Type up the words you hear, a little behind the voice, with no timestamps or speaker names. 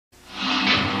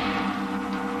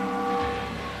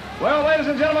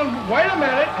ladies and gentlemen, wait a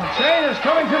minute. Shane is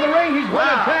coming to the ring. He's been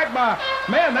attacked by...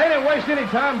 Man, they didn't waste any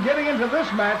time getting into this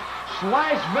match.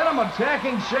 Slash Venom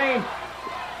attacking Shane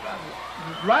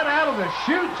right out of the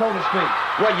chute, so to speak.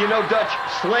 Well, you know, Dutch,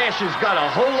 Slash has got a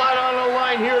whole lot on the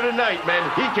line here tonight, man.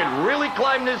 He can really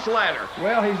climb this ladder.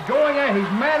 Well, he's going in.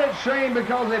 He's mad at Shane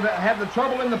because they've had the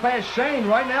trouble in the past. Shane,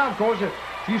 right now, of course, if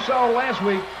you saw last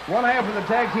week, one half of the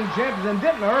tag team champions and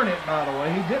didn't earn it, by the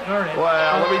way. He didn't earn it.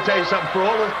 Well, let me tell you something.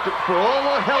 For all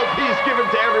the help he's given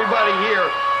to everybody here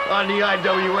on the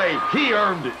IWA, he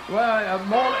earned it. Well,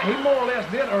 he more or less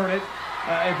did earn it,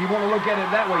 if you want to look at it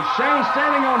that way. Shane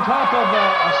standing on top of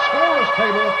a scorer's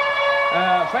table.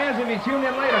 Fans, if you tune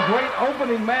in later, great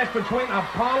opening match between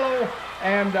Apollo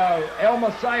and El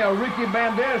Messiah, Ricky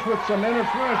Banderas, with some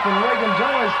interference from Ray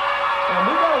Gonzalez. And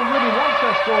we got to really watch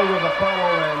that story with Apollo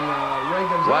and Ray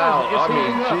Gonzalez. Wow,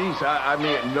 I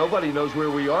mean, nobody knows where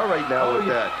we are right now with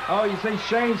that. Oh, you see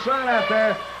Shane's son out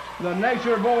there, the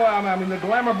nature boy, I mean, the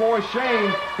glamour boy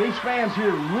Shane. These fans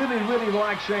here really, really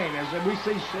like Shane. As we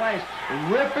see Slash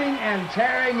ripping and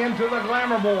tearing into the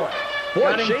glamour boy.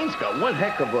 Boy, Shane's got one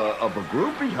heck of a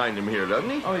group behind him here, doesn't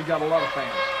he? Oh, he's got a lot of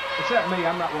fans. Except me,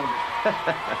 I'm not one of them.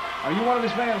 Are you one of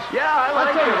his fans? Yeah, I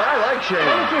like him. I like Shane.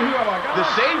 Let me tell you who I like. The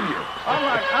savior.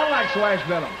 I like Slash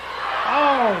Venom.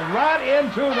 Oh, right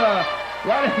into the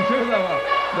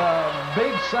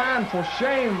big sign for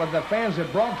Shane with the fans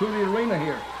that brought to the arena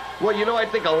here. Well, you know, I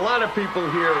think a lot of people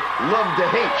here love to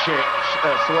hate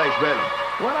Slash Venom.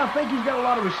 Well, I think he's got a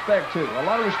lot of respect, too. A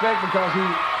lot of respect because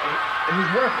his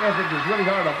work ethic is really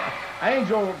hard.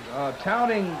 Angel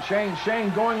touting Shane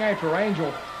going after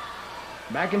Angel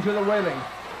back into the railing.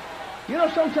 You know,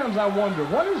 sometimes I wonder,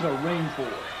 what is a ring for?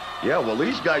 Yeah, well,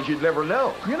 these guys, you'd never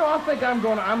know. You know, I think I'm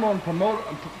going to promote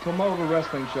a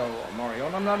wrestling show, Mario,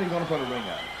 and I'm not even going to put a ring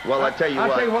out. Well, I tell you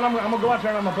what, I'm going to go out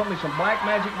there and I'm going to put me some black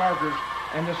magic markers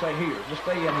and just say, here, just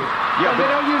stay in here. Yeah, they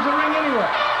don't use the ring anyway.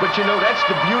 But you know, that's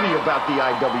the beauty about the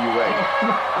IWA.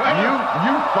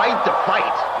 You fight the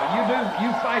fight.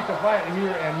 You fight the fight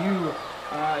here, and you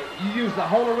use the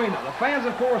whole arena. The fans,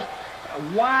 of course,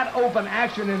 wide open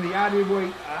action in the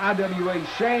IWA.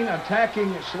 Shane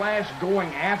attacking Slash, going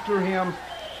after him.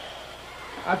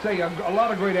 I tell you, a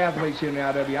lot of great athletes here in the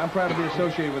IWA. I'm proud to be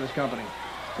associated with this company.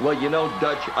 Well, you know,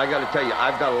 Dutch, I got to tell you,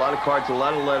 I've got a lot of cards, a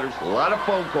lot of letters, a lot of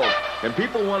phone calls, and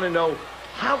people want to know,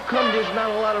 how come there's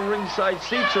not a lot of ringside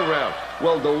seats around?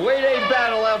 Well, the way they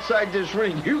battle outside this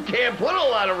ring, you can't put a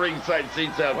lot of ringside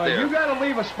seats out there. Well, you got to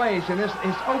leave a space, and it's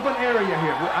open area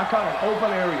here. I call it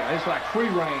open area. It's like free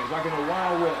range, like in the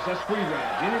Wild West. That's free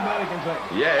range. Anybody can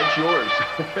take it. Yeah, it's yours.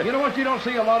 You know what you don't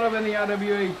see a lot of in the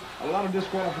IWA? A lot of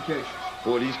disqualifications.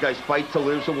 Boy, these guys fight till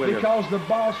there's a winner. Because the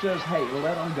boss says, hey,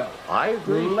 let them go. I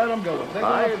agree. Let them go. If they're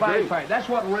going to fight. That's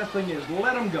what wrestling is.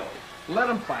 Let them go. Let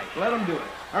them fight. Let them do it.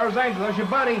 There's Angel. There's your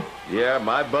buddy. Yeah,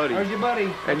 my buddy. There's your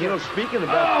buddy. And, you know, speaking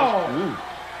about this,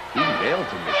 he nailed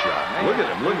him the shot. Man, look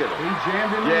at him. Look at him. He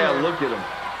jammed him. Yeah, look at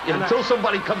him. Until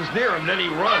somebody comes near him, then he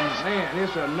runs. Man,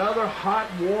 it's another hot,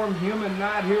 warm, humid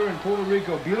night here in Puerto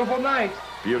Rico. Beautiful night.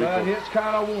 Beautiful. But it's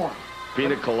kind of warm.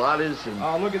 Pina coladas and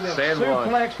look at this. San Juan.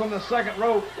 Suplex from the second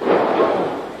rope.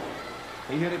 Oh,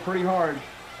 he hit it pretty hard.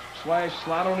 Slash,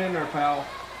 slide on in there, pal.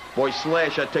 Boy,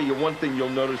 Slash, I tell you one thing you'll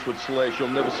notice with Slash, you'll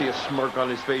never see a smirk on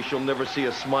his face. You'll never see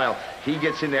a smile. He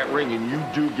gets in that ring, and you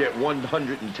do get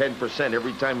 110%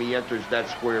 every time he enters that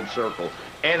squared circle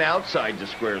and outside the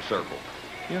square circle.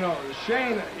 You know,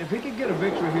 Shane, if he could get a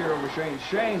victory here over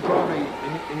Shane probably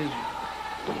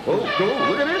Oh, cool.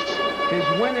 Look at this. His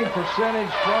winning percentage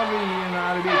probably in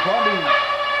IWA, probably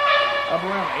up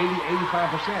around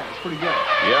 80-85%. It's pretty good.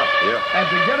 Yeah. And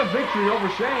to get a victory over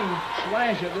Shane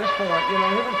Slash at this point, you know,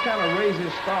 he would kind of raise his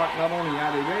stock, not only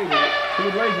IWA, but he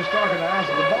would raise his stock in the eyes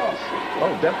of the boss.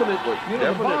 Oh, definitely. You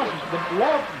know, the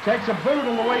boss takes a boot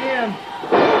on the way in.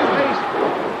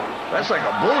 That's like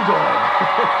a bulldog.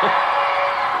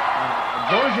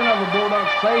 A version of a bulldog,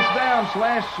 face down.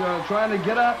 Slash trying to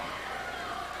get up.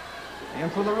 In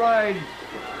for the ride.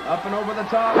 Up and over the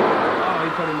top. Oh, he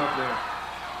put him up there.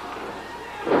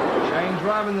 Shane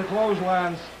driving the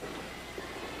clotheslines.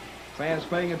 Fans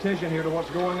paying attention here to what's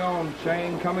going on.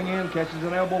 Shane coming in, catches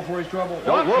an elbow for his trouble.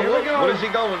 Whoa, here we go. What is he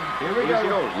going? Here we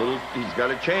go. He's got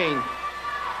a chain.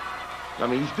 I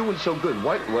mean, he's doing so good.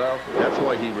 Well, that's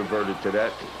why he reverted to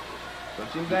that.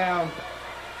 Puts him down.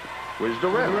 Where's the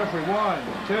ref? The referee, 1,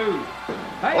 2.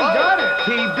 Hey, he got it.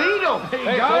 He beat him.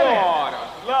 He got it.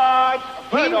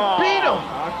 He beat him.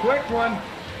 A quick one.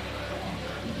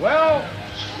 Well,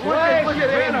 Slash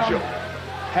Venom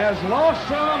has lost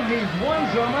some. He's won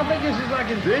some. I think this is like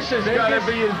his This has got to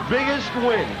be his biggest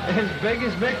win. His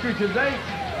biggest victory to date.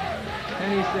 And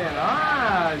he said,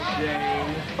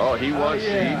 Shane. Oh, he was.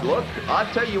 Yeah. Look,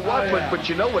 I'll tell you what, Yeah. but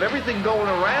you know, with everything going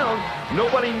around,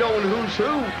 nobody knowing who's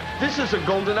who, this is a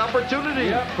golden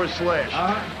opportunity for Slash.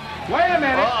 Wait a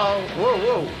minute.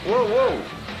 Uh-oh. Whoa.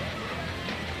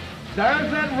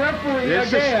 There's that referee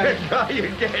This again. is the guy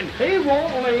again. He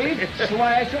won't leave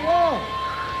Slash alone.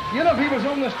 You know, if he was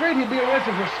on the street, he'd be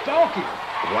arrested for stalking.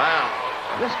 Wow.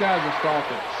 This guy's a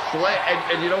stalker.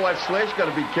 And you know what? Slash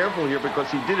got to be careful here because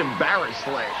he did embarrass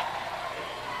Slash.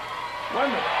 Wait a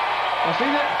minute. Now see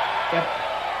that?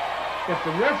 If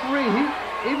the referee,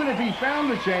 even if he found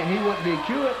the chain, he wouldn't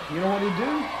DQ it. You know what he'd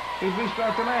do? He'd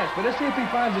restart the match. But let's see if he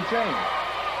finds the chain.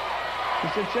 He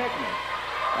said, check me.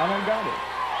 I don't got it.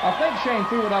 I think Shane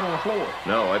threw it out on the floor.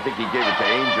 No, I think he gave it to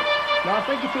Angel. No, I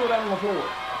think he threw it out on the floor.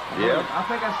 Yeah? I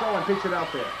think I saw him pitch it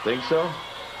out there. Think so?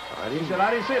 He said,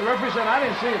 I didn't see it. The referee said, I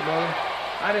didn't see it, brother.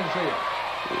 I didn't see it.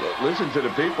 Listen to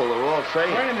the people. They're all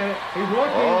saying. Wait a minute. He's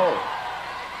looking. Oh.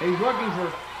 He's looking for...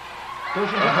 It was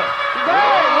on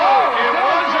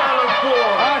the floor.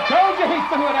 I told you he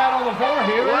threw it out on the floor.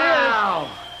 Here it is. Wow.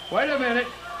 Wait a minute.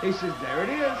 He says, there it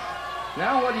is.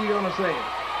 Now what are you going to say?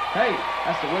 Hey,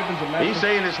 that's the weapons of mass. He's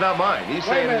saying it's not mine. He's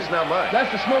saying it's not mine.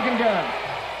 That's the smoking gun.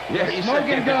 Yeah, he's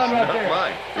smoking saying gun it's right not there.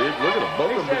 mine. Look at them.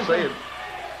 Both of them are saying.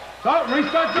 So,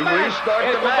 restart the match. Restart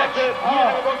the match. He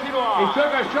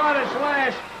took a shot at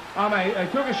Slash. He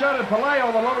took a shot at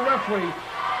Palaio, the little referee.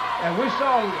 And we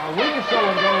saw a week or so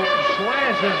ago,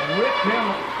 Slash has ripped him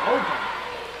open.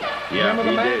 Yeah,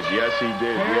 he did. Yes, he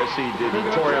did. Yes, he did. He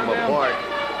tore him apart.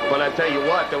 But I tell you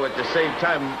what, though, at the same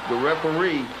time, the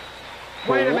referee...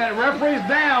 Wait a minute, referee's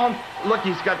down. Look,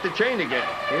 he's got the chain again.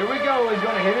 Here we go. He's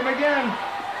going to hit him again.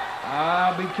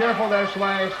 Be careful there,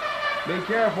 Slash. Be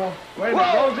careful. Wait a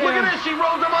minute. Whoa, look at this. He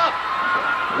rolled him up.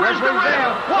 Where's the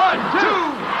ref? 1, 2, 3.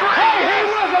 Hey, he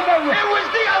wasn't the ref. It was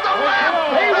the other ref.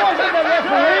 He wasn't the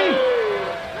referee.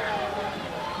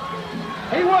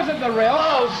 He wasn't the ref.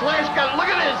 Oh, Slash got, look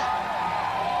at this.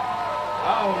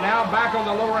 Uh-oh, now back on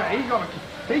the lower end. He's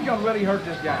gonna really hurt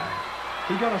this guy.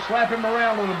 He's going to slap him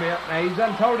around a little bit. Now, he's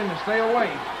done told him to stay away.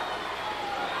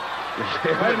 Wait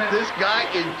a minute. This guy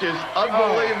is just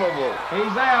unbelievable.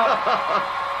 He's out.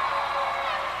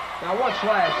 Now, what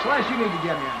Slash? Slash, you need to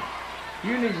get him.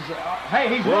 You need to say, hey,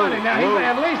 he's running now.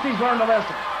 At least he's learned a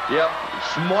lesson. Yep.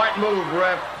 Smart move,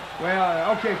 ref.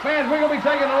 Well, okay, fans, we're going to be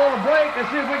taking a little break. Let's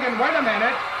see if we can, wait a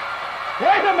minute.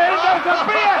 Wait a minute, there's the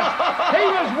fence. He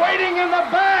was waiting in the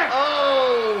back.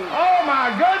 Oh,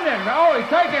 my goodness. Oh, he's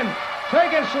taking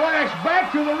Slash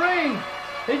back to the ring.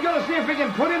 He's going to see if he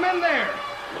can put him in there.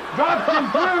 Drops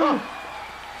him through.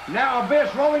 Now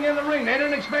Abyss rolling in the ring. They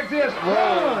didn't expect this.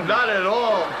 Whoa, not at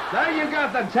all. Now you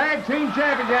got the tag team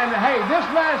champions. And hey, this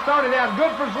match started out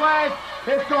good for Slash.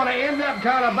 It's going to end up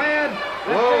kind of bad.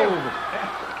 Oh,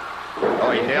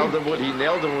 he nailed him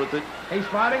with it. He's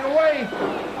fighting away.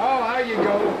 Oh, there you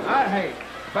go. Hey.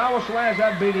 If I was Slash,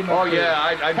 I'd beat him up. Oh, yeah,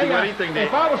 I'd do anything.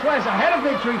 If I was Slash, I had a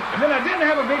victory, then I didn't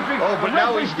have a victory. Oh, but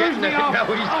now he's getting it. Now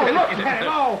he's getting it.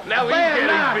 Oh, now he's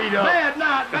getting beat up. Bad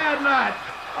night.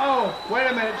 Oh, wait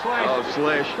a minute, Slash. Oh,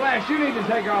 Slash. Slash, you need to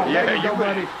take off. Yeah, you go,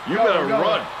 buddy. You better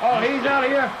run. Oh, he's out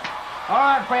of here. All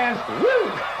right, fans.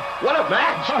 Woo! What a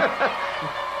match.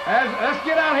 Let's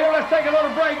get out here. Let's take a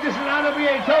little break. This is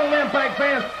IWA Total Impact,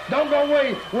 fans. Don't go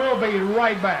away. We'll be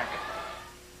right back.